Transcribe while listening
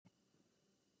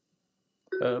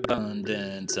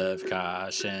Abundance of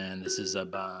caution. This is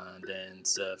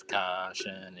abundance of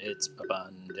caution. It's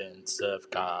abundance of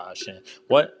caution.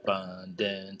 What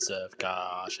abundance of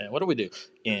caution? What do we do?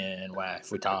 In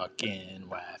WAF, we talk in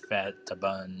WAF at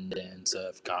abundance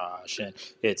of caution.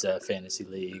 It's a fantasy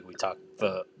league. We talk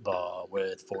football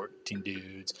with 14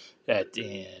 dudes at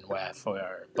in WAF for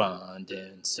our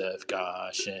abundance of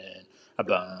caution.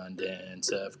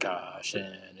 Abundance of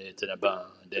caution. It's an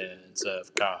abundance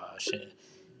of caution.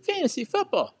 Fantasy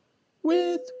football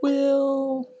with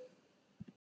Will.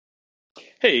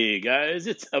 Hey guys,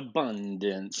 it's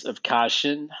Abundance of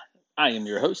Caution. I am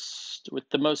your host with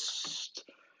the most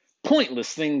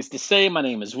pointless things to say. My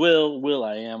name is Will.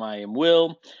 I am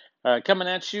Will. Coming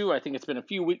at you. I think it's been a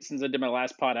few weeks since I did my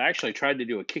last pod. I actually tried to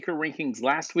do a kicker rankings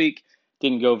last week.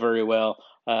 Didn't go very well.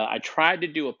 I tried to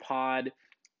do a pod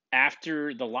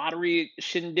after the lottery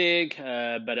shindig,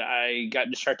 but I got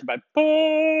distracted by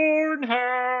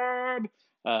Pornhub.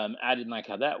 I didn't like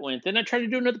how that went. Then I tried to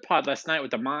do another pod last night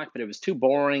with the mock, but it was too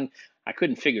boring. I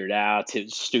couldn't figure it out. It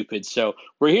was stupid. So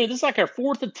we're here. This is like our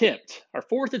fourth attempt.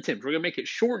 We're going to make it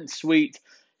short and sweet.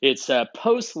 It's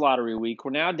post-lottery week.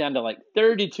 We're now down to like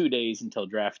 32 days until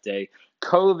draft day.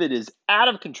 COVID is out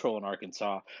of control in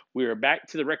Arkansas. We are back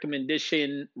to the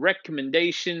recommendation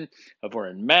of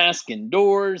wearing masks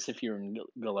indoors. If you're in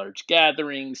large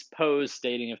gatherings, post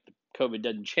stating if the COVID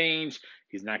doesn't change,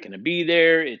 he's not going to be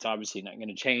there. It's obviously not going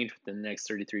to change within the next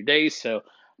 33 days. So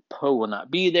Poe will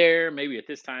not be there. Maybe at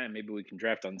this time, maybe we can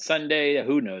draft on Sunday.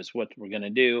 Who knows what we're going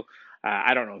to do.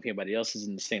 I don't know if anybody else is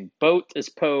in the same boat as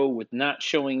Poe with not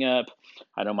showing up.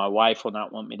 I know my wife will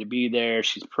not want me to be there.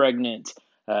 She's pregnant.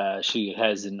 She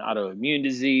has an autoimmune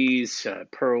disease.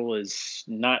 Pearl is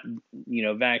not,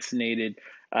 vaccinated.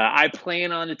 I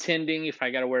plan on attending if I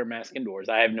got to wear a mask indoors.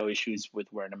 I have no issues with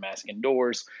wearing a mask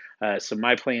indoors. So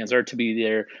my plans are to be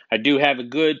there. I do have a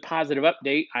good positive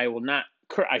update.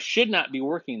 I should not be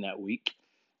working that week,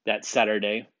 that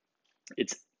Saturday.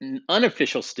 It's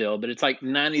unofficial still, but it's like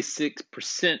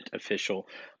 96% official.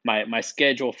 My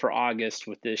schedule for August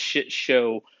with this shit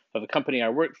show of a company I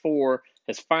work for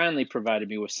has finally provided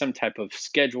me with some type of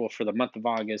schedule for the month of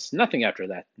August. Nothing after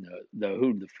that, though.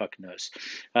 Who the fuck knows?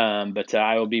 But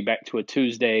I will be back to a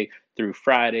Tuesday through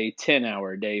Friday,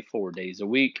 10-hour day, 4 days a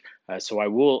week. So I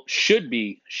should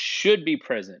be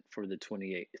present for the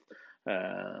 28th.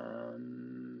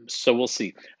 So we'll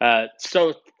see.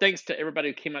 So thanks to everybody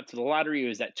who came out to the lottery. It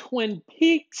was at Twin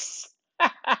Peaks.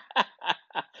 I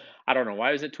don't know why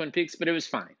it was at Twin Peaks, but it was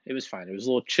fine. It was fine. It was a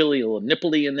little chilly, a little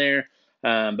nipply in there.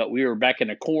 But we were back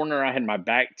in a corner. I had my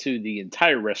back to the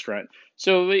entire restaurant.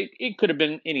 So it could have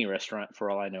been any restaurant for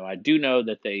all I know. I do know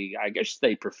that I guess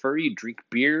they prefer you drink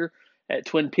beer at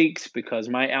Twin Peaks because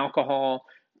my alcohol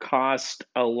cost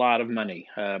a lot of money.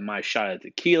 My shot of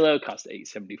tequila cost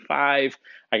 $8.75.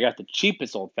 I got the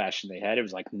cheapest old fashioned they had. It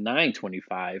was like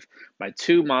 $9.25. My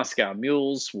 2 Moscow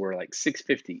Mules were like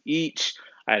 $6.50 each.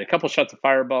 I had a couple shots of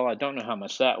Fireball. I don't know how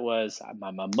much that was. My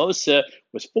mimosa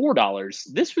was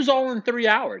 $4. This was all in 3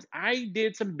 hours. I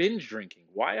did some binge drinking.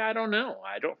 Why? I don't know.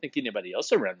 I don't think anybody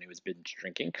else around me was binge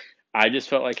drinking. I just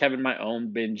felt like having my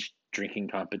own binge drinking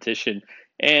competition,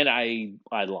 and I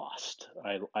lost.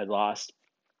 I lost.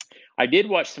 I did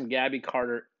watch some Gabby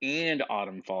Carter and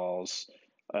Autumn Falls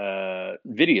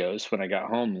videos when I got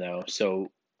home, though. So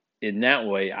in that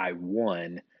way, I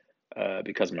won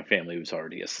because my family was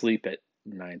already asleep at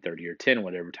 9:30 or 10,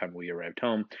 whatever time we arrived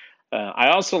home. I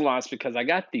also lost because I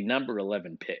got the number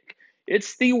 11 pick.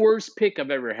 It's the worst pick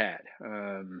I've ever had,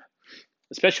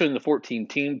 especially in the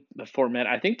 14-team format.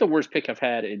 I think the worst pick I've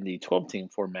had in the 12-team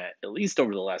format, at least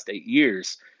over the last 8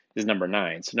 years, is number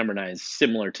 9. So number 9 is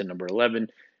similar to number 11.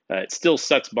 It still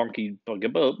sucks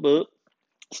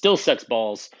still sucks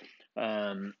balls.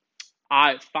 5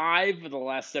 of the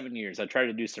last 7 years, I tried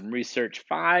to do some research.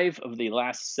 5 of the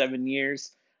last 7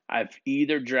 years, I've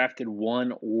either drafted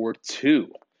 1 or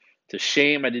 2. It's a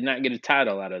shame I did not get a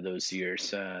title out of those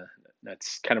years.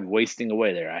 That's kind of wasting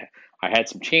away there. I had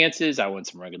some chances. I won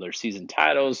some regular season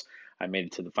titles. I made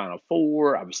it to the Final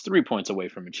Four. I was 3 points away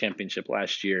from a championship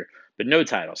last year, but no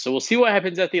title. So we'll see what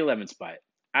happens at the 11th spot.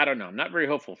 I don't know. I'm not very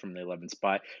hopeful from the 11th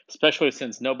spot, especially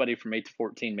since nobody from 8 to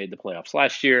 14 made the playoffs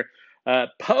last year.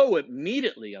 Poe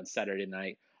immediately on Saturday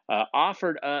night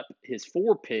offered up his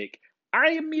 4 pick.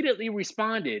 I immediately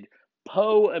responded.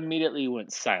 Poe immediately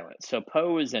went silent. So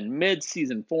Poe is in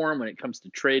mid-season form when it comes to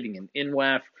trading in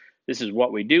NWAF. This is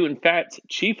what we do. In fact,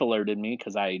 Chief alerted me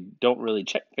because I don't really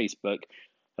check Facebook.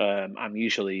 I'm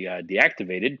usually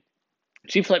deactivated.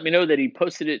 Chief let me know that he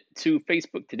posted it to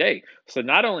Facebook today. So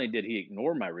not only did he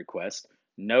ignore my request,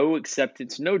 No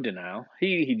acceptance, no denial.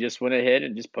 He just went ahead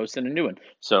and just posted a new one.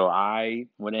 So I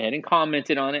went ahead and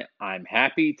commented on it. I'm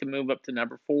happy to move up to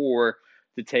number 4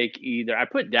 to take either. I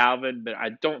put Dalvin, but I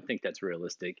don't think that's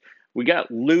realistic. We got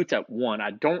Lute at 1.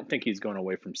 I don't think he's going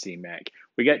away from C-Mac.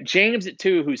 We got James at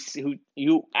 2, who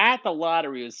you at the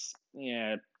lottery was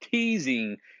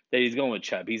teasing that he's going with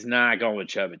Chubb. He's not going with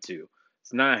Chubb at 2.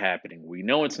 It's not happening. We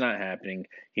know it's not happening.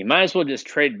 He might as well just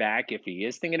trade back if he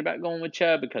is thinking about going with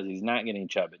Chubb because he's not getting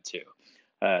Chubb at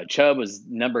 2. Chubb was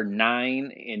number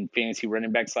 9 in fantasy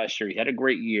running backs last year. He had a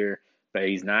great year, but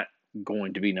he's not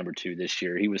going to be number 2 this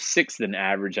year. He was 6th in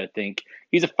average, I think.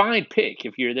 He's a fine pick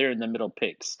if you're there in the middle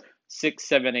picks. 6,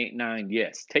 7, 8, 9.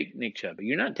 Yes, take Nick Chubb. But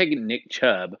you're not taking Nick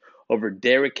Chubb over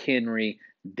Derrick Henry,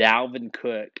 Dalvin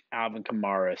Cook, Alvin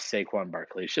Kamara, Saquon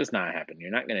Barkley. It's just not happening.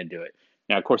 You're not going to do it.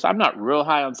 Now, of course, I'm not real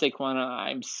high on Saquon.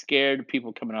 I'm scared of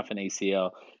people coming off an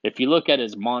ACL. If you look at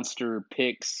his monster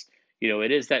picks,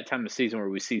 it is that time of season where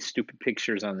we see stupid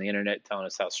pictures on the internet telling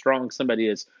us how strong somebody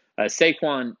is.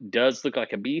 Saquon does look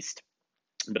like a beast,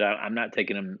 but I'm not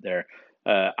taking him there.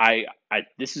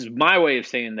 This is my way of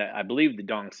saying that I believe the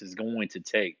Donks is going to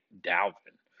take Dalvin.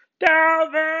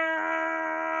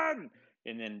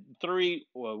 And then 3,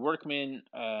 Workman.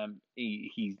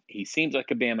 He seems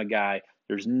like a Bama guy.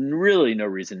 There's really no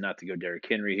reason not to go Derrick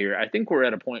Henry here. I think we're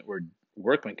at a point where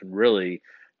Workman can really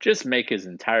just make his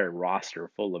entire roster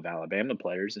full of Alabama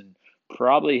players and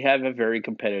probably have a very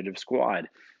competitive squad.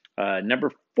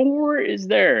 Number 4 is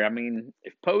there. I mean,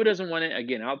 if Poe doesn't win it,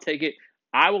 again, I'll take it.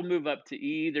 I will move up to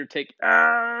either take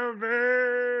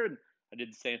Alvin. I did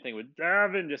the same thing with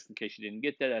Alvin, just in case you didn't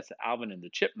get that. That's Alvin and the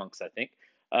Chipmunks, I think.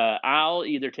 I'll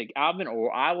either take Alvin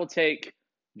or I will take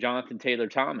Jonathan Taylor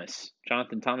Thomas.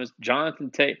 Jonathan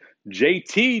Taylor,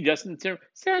 JT, Justin Timberlake,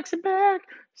 sexy back,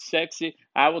 sexy.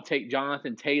 I will take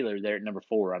Jonathan Taylor there at number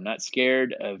 4. I'm not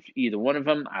scared of either one of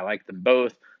them. I like them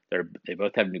both. They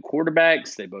both have new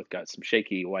quarterbacks. They both got some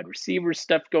shaky wide receiver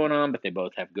stuff going on, but they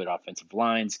both have good offensive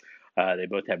lines. They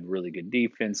both have really good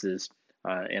defenses,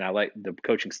 and I like the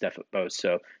coaching stuff at both.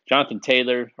 So Jonathan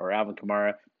Taylor or Alvin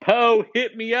Kamara. Poe,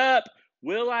 hit me up.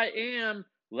 Will I am.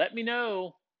 Let me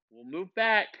know. We'll move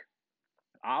back.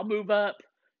 I'll move up.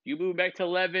 You move back to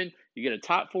 11. You get a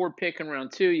top 4 pick in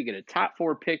round 2. You get a top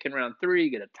 4 pick in round 3.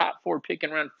 You get a top 4 pick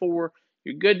in round 4.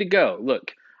 You're good to go.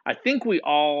 Look, I think we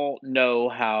all know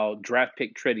how draft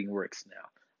pick trading works now.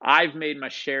 I've made my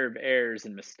share of errors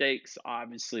and mistakes.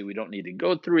 Obviously, we don't need to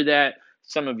go through that.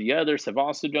 Some of the others have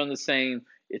also done the same.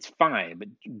 It's fine. But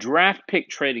draft pick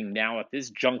trading now at this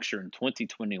juncture in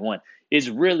 2021 is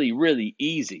really, really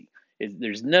easy.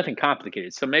 There's nothing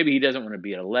complicated. So maybe he doesn't want to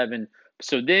be at 11.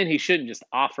 So then he shouldn't just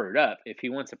offer it up. If he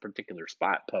wants a particular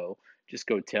spot, Poe, just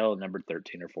go tell number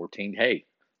 13 or 14, hey,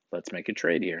 let's make a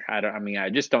trade here. I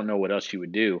just don't know what else you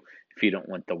would do if you don't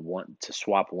want to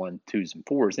swap 1, 2s, and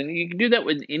 4s. And you can do that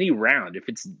with any round. If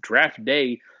it's draft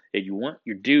day and you want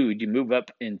your dude, you move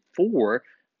up in 4.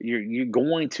 You're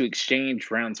going to exchange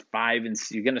rounds 5 and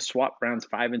you're going to swap rounds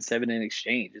 5 and 7 in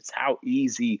exchange. It's how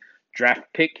easy draft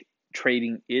pick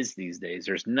trading is these days.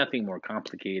 There's nothing more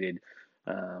complicated.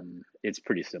 It's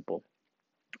pretty simple.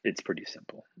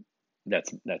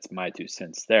 That's my 2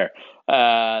 cents there.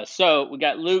 So we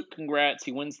got Luke. Congrats.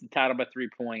 He wins the title by 3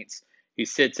 points. He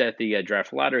sits at the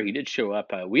draft ladder. He did show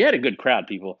up. We had a good crowd,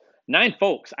 people. 9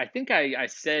 folks. I think I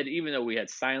said, even though we had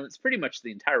silence pretty much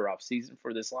the entire off season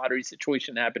for this lottery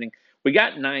situation happening, we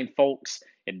got 9 folks.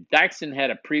 If Daxton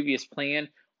had a previous plan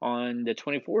on the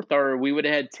 24th, or we would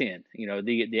have had 10.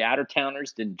 The outer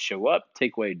towners didn't show up.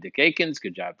 Take away Dick Akins.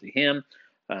 Good job to him.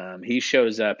 He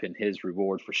shows up, and his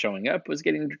reward for showing up was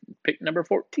getting pick number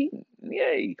 14.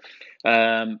 Yay!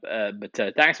 But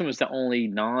Thaxton was the only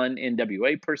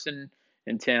non-NWA person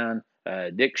in town.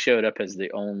 Dick showed up as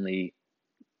the only.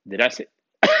 Did I say?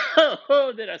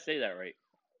 Did I say that right?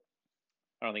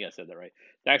 I don't think I said that right.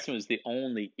 Thaxton was the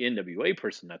only NWA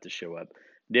person not to show up.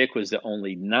 Dick was the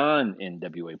only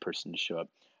non-NWA person to show up.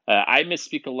 I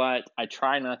misspeak a lot. I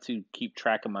try not to keep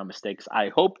track of my mistakes. I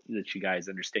hope that you guys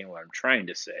understand what I'm trying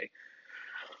to say.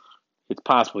 It's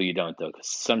possible you don't, though, because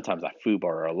sometimes I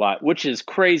foobar a lot, which is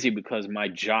crazy because my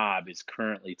job is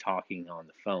currently talking on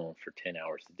the phone for 10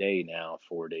 hours a day now,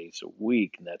 4 days a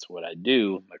week, and that's what I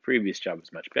do. My previous job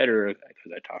was much better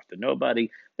because I talked to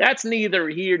nobody. That's neither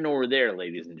here nor there,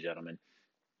 ladies and gentlemen.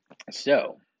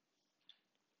 So,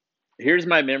 here's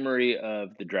my memory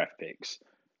of the draft picks.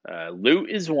 Lute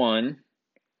is 1,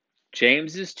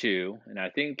 James is 2, and I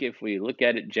think if we look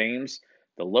at it,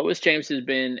 the lowest James has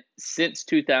been since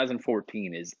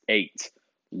 2014 is 8.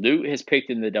 Lute has picked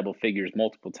in the double figures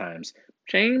multiple times.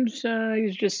 James,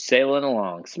 he's just sailing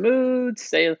along. Smooth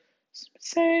sail.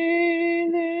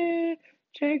 Sailing,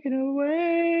 take it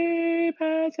away.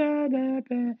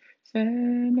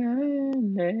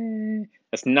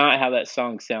 That's not how that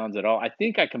song sounds at all. I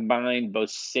think I combined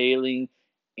both sailing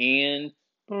and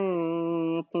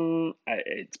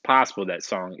it's possible that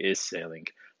song is sailing.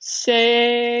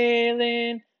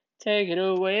 Sailing, take it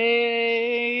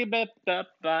away. Ba, ba,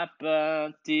 ba,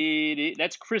 ba, dee, dee.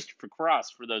 That's Christopher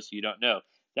Cross, for those of you who don't know.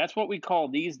 That's what we call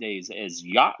these days as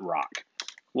yacht rock.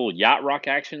 A little yacht rock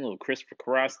action, a little Christopher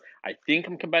Cross. I think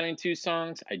I'm combining two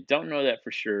songs. I don't know that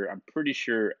for sure. I'm pretty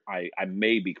sure I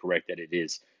may be correct that it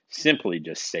is simply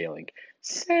just sailing.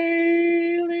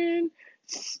 Sailing,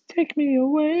 take me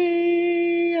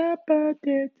away. I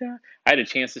had a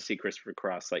chance to see Christopher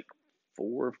Cross like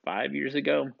 4 or 5 years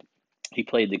ago. He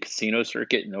played the casino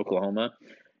circuit in Oklahoma.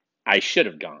 I should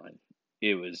have gone.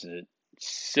 It was a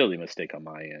silly mistake on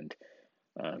my end.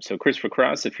 So Christopher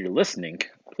Cross, if you're listening,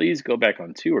 please go back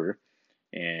on tour,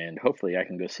 and hopefully I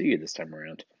can go see you this time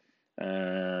around.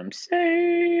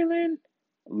 Sailing.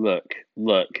 Look,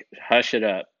 hush it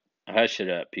up,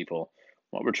 people.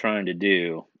 What we're trying to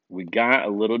do, we got a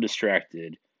little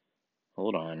distracted.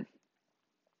 Hold on.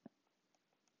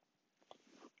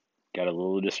 Got a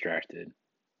little distracted.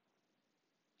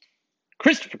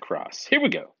 Christopher Cross, here we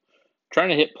go. Trying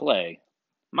to hit play.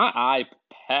 My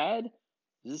iPad,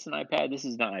 is this an iPad? This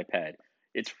is not an iPad.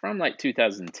 It's from like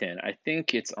 2010. I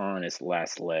think it's on its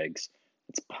last legs.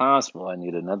 It's possible I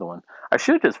need another one. I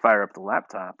should just fire up the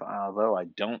laptop, although I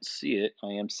don't see it.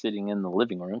 I am sitting in the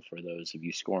living room for those of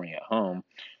you scoring at home.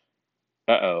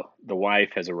 Uh-oh, the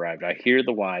wife has arrived. I hear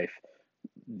the wife.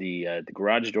 The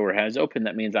garage door has opened.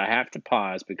 That means I have to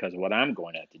pause because what I'm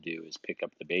going to have to do is pick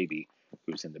up the baby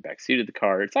who's in the back seat of the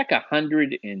car. It's like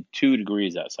 102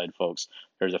 degrees outside, folks.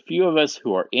 There's a few of us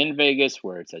who are in Vegas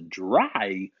where it's a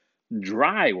dry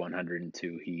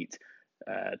 102 heat.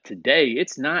 Today,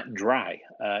 it's not dry.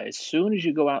 As soon as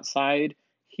you go outside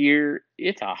here,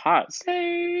 it's a hot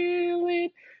sailing.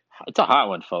 It's a hot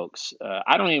one, folks.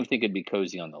 I don't even think it'd be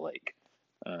cozy on the lake.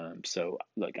 So,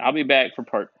 look, I'll be back for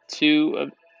part 2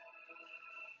 of.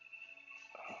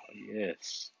 Oh,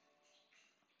 yes.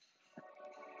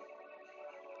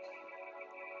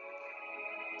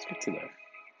 Let's get to that.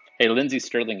 Hey, Lindsey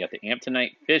Sterling at the amp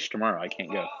tonight. Fish tomorrow. I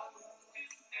can't go.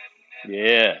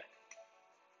 Yeah.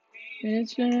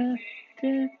 It's in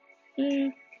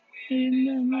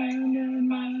the mind of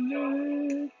my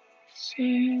love,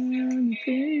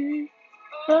 singing.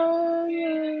 Oh, yeah,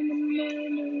 the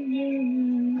mind of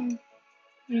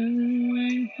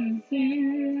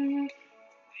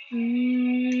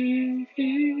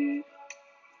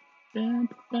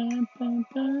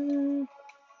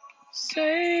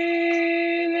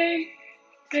sailing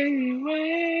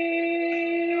away.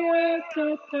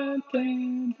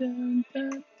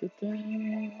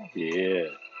 Yeah.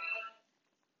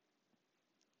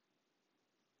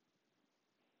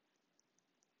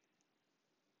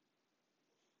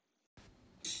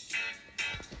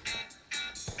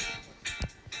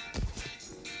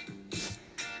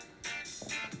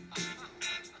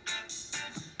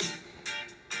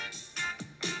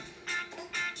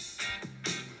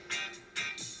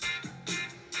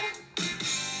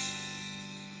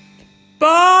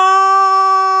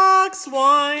 Box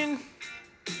wine.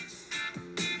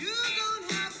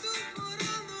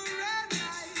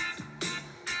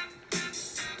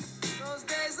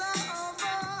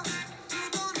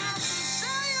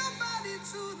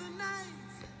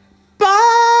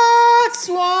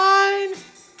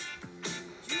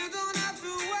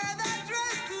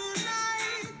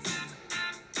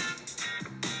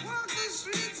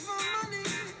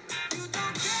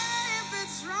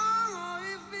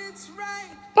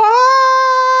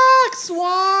 Box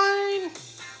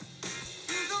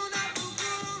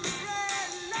wine.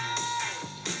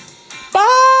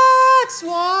 Box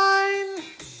wine.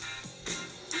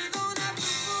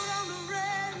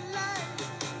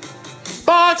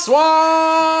 Box wine. Box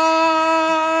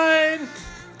wine.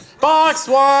 Box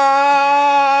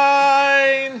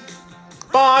wine.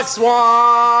 Box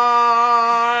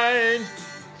wine.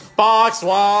 Box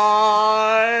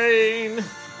wine.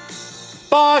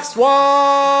 Box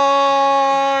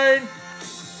wine.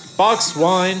 Box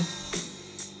wine.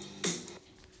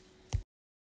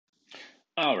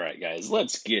 All right, guys,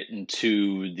 let's get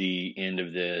into the end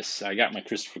of this. I got my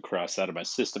Christopher Cross out of my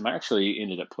system. I actually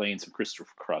ended up playing some Christopher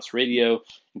Cross radio,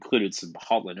 included some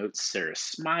Hall & Oates Sarah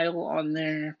Smile on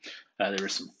there. There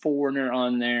was some Foreigner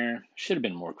on there. Should have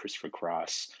been more Christopher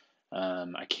Cross.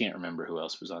 I can't remember who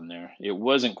else was on there. It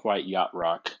wasn't quite yacht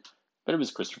rock, but it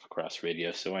was Christopher Cross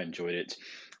radio, so I enjoyed it.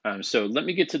 So let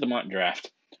me get to the mock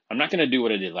draft. I'm not going to do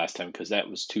what I did last time because that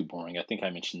was too boring. I think I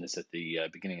mentioned this at the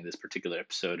beginning of this particular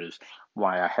episode, is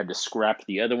why I had to scrap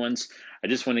the other ones. I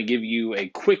just want to give you a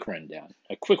quick rundown.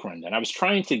 A quick rundown. I was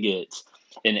trying to get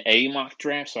an A mock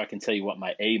draft so I can tell you what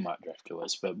my A mock draft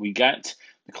was, but we got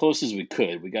the closest we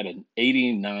could. We got an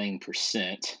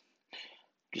 89%.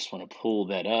 Just want to pull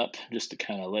that up just to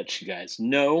kind of let you guys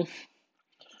know.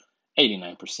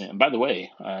 89%. And by the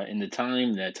way, in the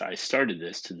time that I started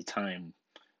this to the time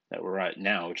that we're at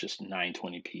now, which is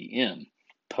 9:20 p.m.,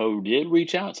 Poe did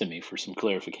reach out to me for some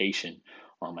clarification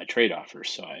on my trade offer.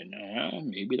 So I know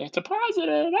maybe that's a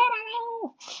positive.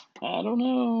 I don't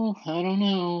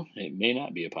know. It may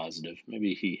not be a positive.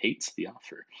 Maybe he hates the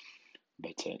offer.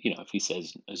 But if he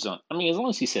says, as long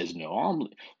as he says no,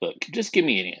 look. Just give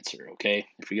me an answer, okay?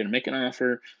 If you're gonna make an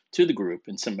offer to the group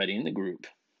and somebody in the group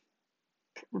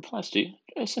replies to you,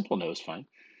 a simple no is fine.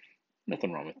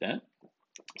 Nothing wrong with that.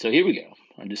 So here we go.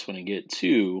 I just want to get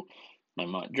to my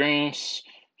mock drafts,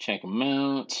 check them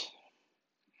out.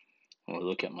 I want to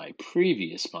look at my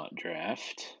previous mock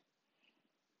draft.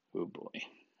 Oh boy,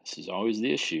 this is always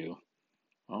the issue.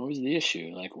 Always the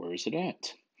issue. Like, where is it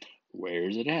at? Where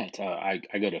is it at? I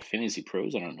go to Fantasy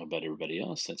Pros. I don't know about everybody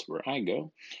else. That's where I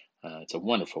go. It's a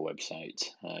wonderful website.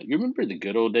 You remember the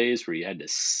good old days where you had to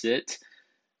sit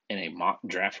in a mock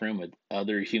draft room with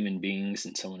other human beings,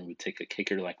 and someone would take a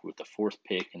kicker like with the fourth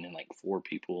pick, and then like four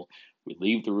people would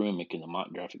leave the room, making the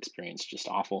mock draft experience just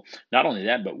awful. Not only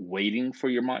that, but waiting for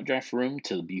your mock draft room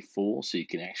to be full so you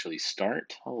can actually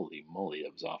start. Holy moly,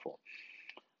 that was awful.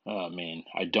 Oh man,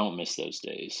 I don't miss those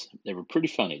days. They were pretty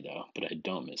funny though, but I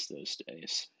don't miss those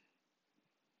days.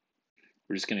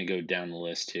 We're just going to go down the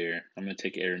list here. I'm going to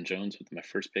take Aaron Jones with my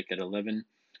first pick at 11.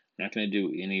 I'm not going to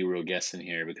do any real guessing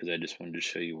here because I just wanted to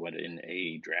show you what an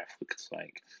A draft looks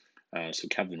like. So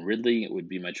Calvin Ridley would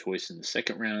be my choice in the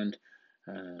second round.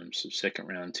 So second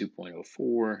round,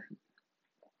 2.04.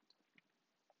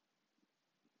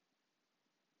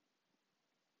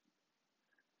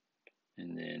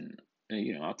 And then,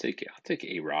 I'll take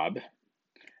A-Rob,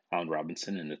 Allen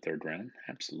Robinson in the third round.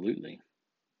 Absolutely.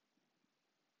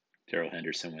 Darrell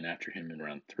Henderson went after him in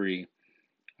round 3.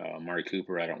 Amari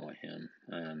Cooper, I don't want him.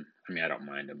 I don't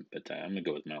mind him, but I'm going to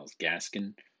go with Myles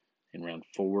Gaskin in round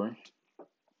 4.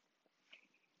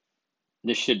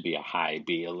 This should be a high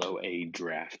B, a low A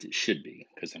draft. It should be,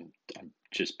 because I'm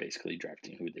just basically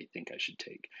drafting who they think I should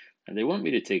take. And they want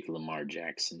me to take Lamar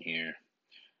Jackson here.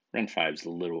 Round 5 is a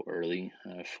little early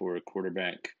for a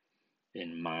quarterback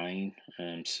in mine,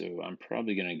 so I'm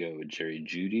probably going to go with Jerry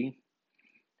Jeudy.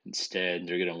 Instead,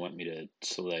 they're going to want me to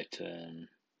select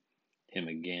him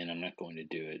again. I'm not going to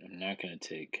do it. I'm not going to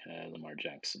take Lamar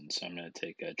Jackson, so I'm going to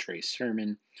take Trey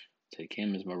Sermon. Take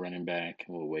him as my running back,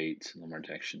 and we'll wait. Lamar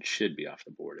Jackson should be off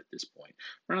the board at this point.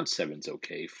 Round 7's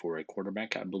okay for a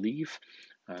quarterback, I believe.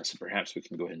 So perhaps we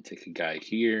can go ahead and take a guy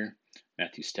here.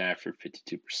 Matthew Stafford,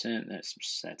 52%.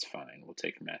 That's fine. We'll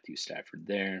take Matthew Stafford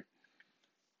there.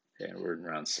 Yeah, we're in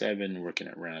round 7, working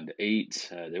at round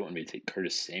 8. They want me to take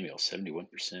Curtis Samuel,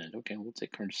 71%. Okay, we'll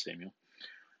take Curtis Samuel.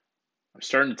 I'm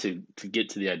starting to get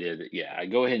to the idea that, I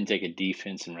go ahead and take a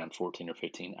defense in round 14 or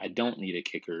 15. I don't need a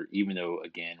kicker, even though,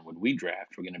 again, when we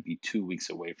draft, we're going to be 2 weeks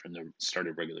away from the start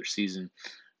of regular season.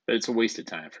 But it's a waste of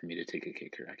time for me to take a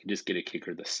kicker. I can just get a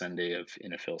kicker the Sunday of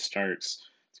NFL starts.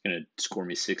 It's going to score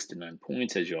me 6 to 9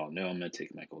 points. As you all know, I'm going to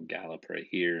take Michael Gallup right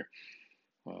here.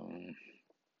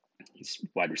 He's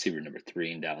wide receiver number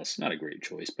 3 in Dallas. Not a great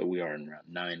choice, but we are in round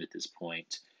 9 at this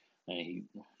point.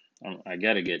 I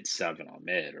got to get Salvon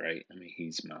Ahmed, right?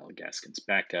 He's Myles Gaskin's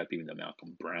backup, even though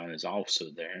Malcolm Brown is also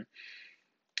there.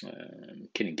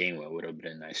 Kenny Gainwell would have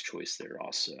been a nice choice there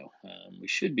also. We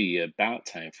should be about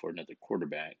time for another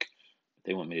quarterback.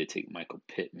 They want me to take Michael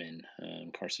Pittman.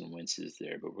 Carson Wentz is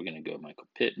there, but we're going to go Michael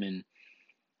Pittman.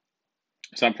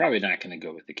 So I'm probably not going to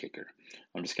go with the kicker.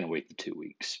 I'm just going to wait the 2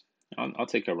 weeks. I'll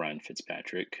take a Ryan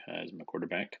Fitzpatrick as my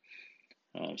quarterback.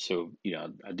 I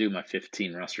do my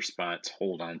 15 roster spots,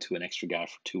 hold on to an extra guy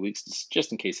for 2 weeks,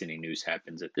 just in case any news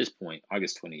happens. At this point,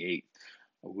 August 28th,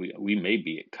 we may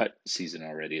be at cut season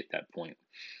already at that point.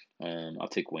 I'll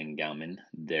take Wayne Gallman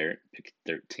there, pick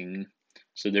 13.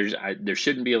 So there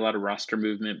shouldn't be a lot of roster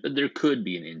movement, but there could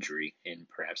be an injury, and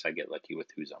perhaps I get lucky with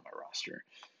who's on my roster.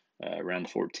 Round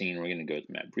 14, we're going to go with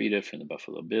Matt Breida from the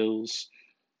Buffalo Bills.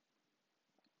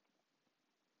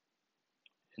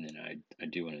 And then I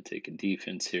do want to take a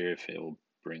defense here if it will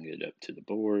bring it up to the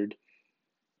board.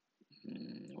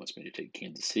 It wants me to take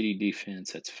Kansas City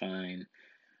defense. That's fine.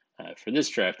 For this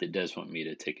draft, it does want me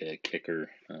to take a kicker.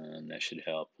 That should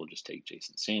help. We'll just take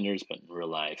Jason Sanders. But in real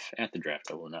life, at the draft,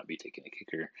 I will not be taking a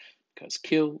kicker because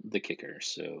kill the kicker.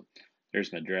 So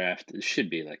There's my draft. It should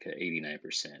be like a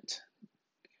 89%.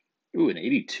 Ooh, an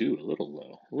 82, a little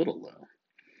low, a little low.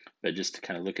 But just to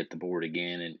kind of look at the board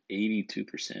again, and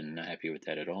 82%, not happy with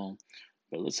that at all.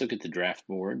 But let's look at the draft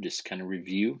board, just kind of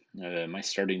review my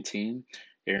starting team.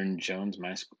 Aaron Jones,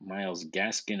 Myles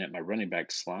Gaskin at my running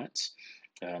back slots.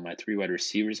 My three wide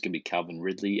receivers going to be Calvin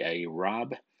Ridley, A.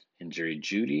 Rob, and Jerry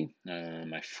Jeudy.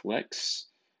 My flex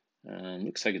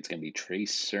looks like it's going to be Trey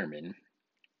Sermon.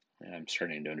 I'm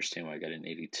starting to understand why I got an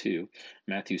 82.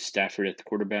 Matthew Stafford at the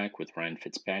quarterback with Ryan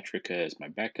Fitzpatrick as my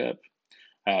backup.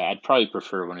 I'd probably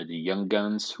prefer one of the young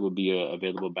guns who will be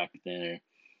available back there.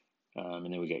 And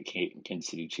then we got Kansas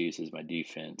City Chiefs as my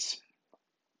defense.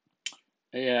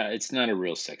 Yeah, it's not a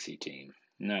real sexy team.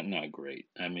 Not great.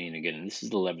 I mean, again, this is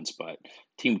the 11th spot.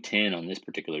 Team 10 on this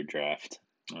particular draft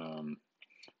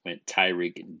went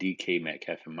Tyreek, DK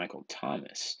Metcalf, and Michael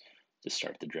Thomas to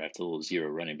start the draft. A little zero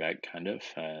running back kind of.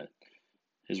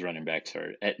 His running backs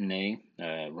are Etienne,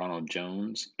 Ronald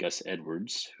Jones, Gus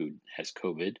Edwards, who has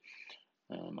COVID.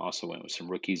 Also went with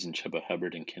some rookies in Chuba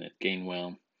Hubbard and Kenneth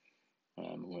Gainwell.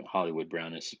 Hollywood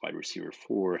Brown is wide receiver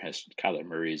 4, has Kyler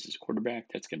Murray as his quarterback.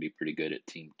 That's going to be pretty good at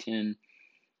team 10.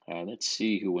 Let's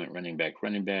see who went running back.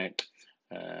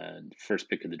 First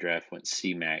pick of the draft went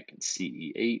C-Mac and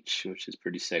CEH, which is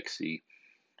pretty sexy.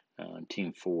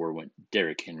 Team 4 went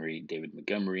Derrick Henry, David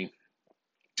Montgomery.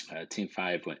 Team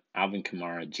 5 went Alvin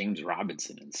Kamara, James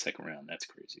Robinson in the second round. That's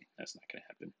crazy. That's not going to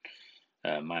happen.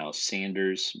 Miles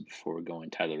Sanders before going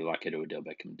Tyler Lockett, Odell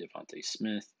Beckham, Devontae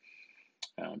Smith.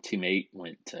 Team 8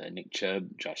 went Nick Chubb,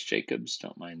 Josh Jacobs.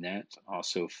 Don't mind that.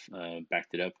 Also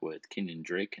backed it up with Kenyon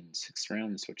Drake in the 6th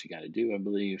round. That's what you got to do, I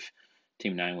believe.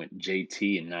 Team 9 went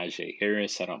JT and Najee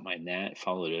Harris. I don't mind that.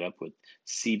 Followed it up with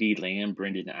CeeDee Lamb,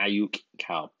 Brendan Ayuk,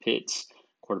 Kyle Pitts,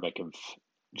 quarterback of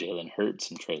Jalen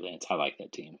Hurts, and Trey Lance. I like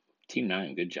that team. Team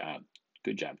 9, good job.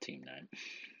 Good job, Team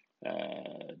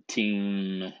 9.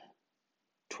 Team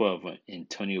 12 went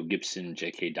Antonio Gibson,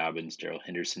 J.K. Dobbins, Darrell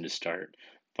Henderson to start.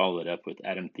 Followed up with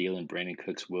Adam Thielen, Brandon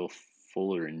Cooks, Will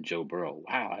Fuller, and Joe Burrow.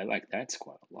 Wow, I like that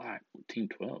squad a lot. Team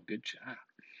 12, good job.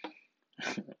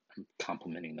 I'm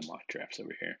complimenting the mock drafts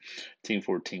over here. Team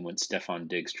 14 went Stephon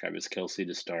Diggs, Travis Kelce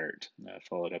to start.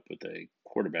 Followed up with a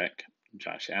quarterback,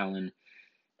 Josh Allen.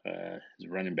 His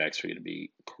running backs are going to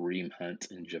be Kareem Hunt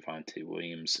and Javonte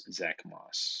Williams, Zach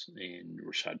Moss, and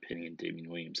Rashad Penny and Damian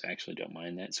Williams. I actually don't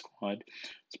mind that squad.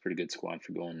 It's a pretty good squad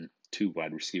for going 2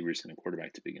 wide receivers and a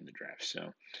quarterback to begin the draft.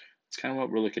 So it's kind of what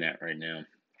we're looking at right now.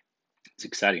 It's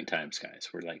exciting times, guys.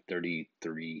 We're like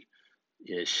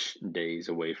 33-ish days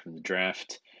away from the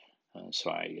draft. So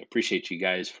I appreciate you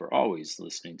guys for always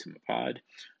listening to my pod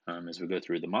as we go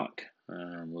through the mock.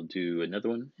 We'll do another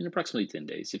one in approximately 10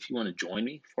 days. If you want to join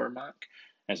me for a mock,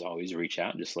 as always, reach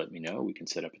out. Just let me know. We can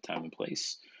set up a time and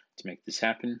place to make this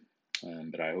happen.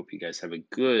 But I hope you guys have a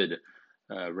good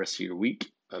rest of your week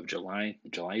of July.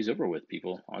 July is over with,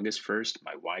 people. August 1st,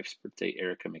 my wife's birthday,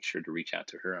 Erica. Make sure to reach out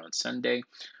to her on Sunday.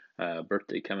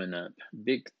 Birthday coming up,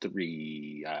 big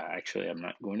 3. Actually, I'm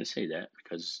not going to say that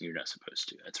because you're not supposed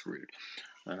to. That's rude.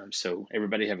 So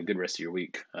everybody have a good rest of your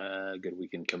week. Good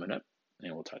weekend coming up,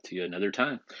 and we'll talk to you another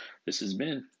time. This has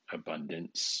been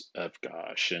Abundance of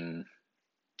Goshen.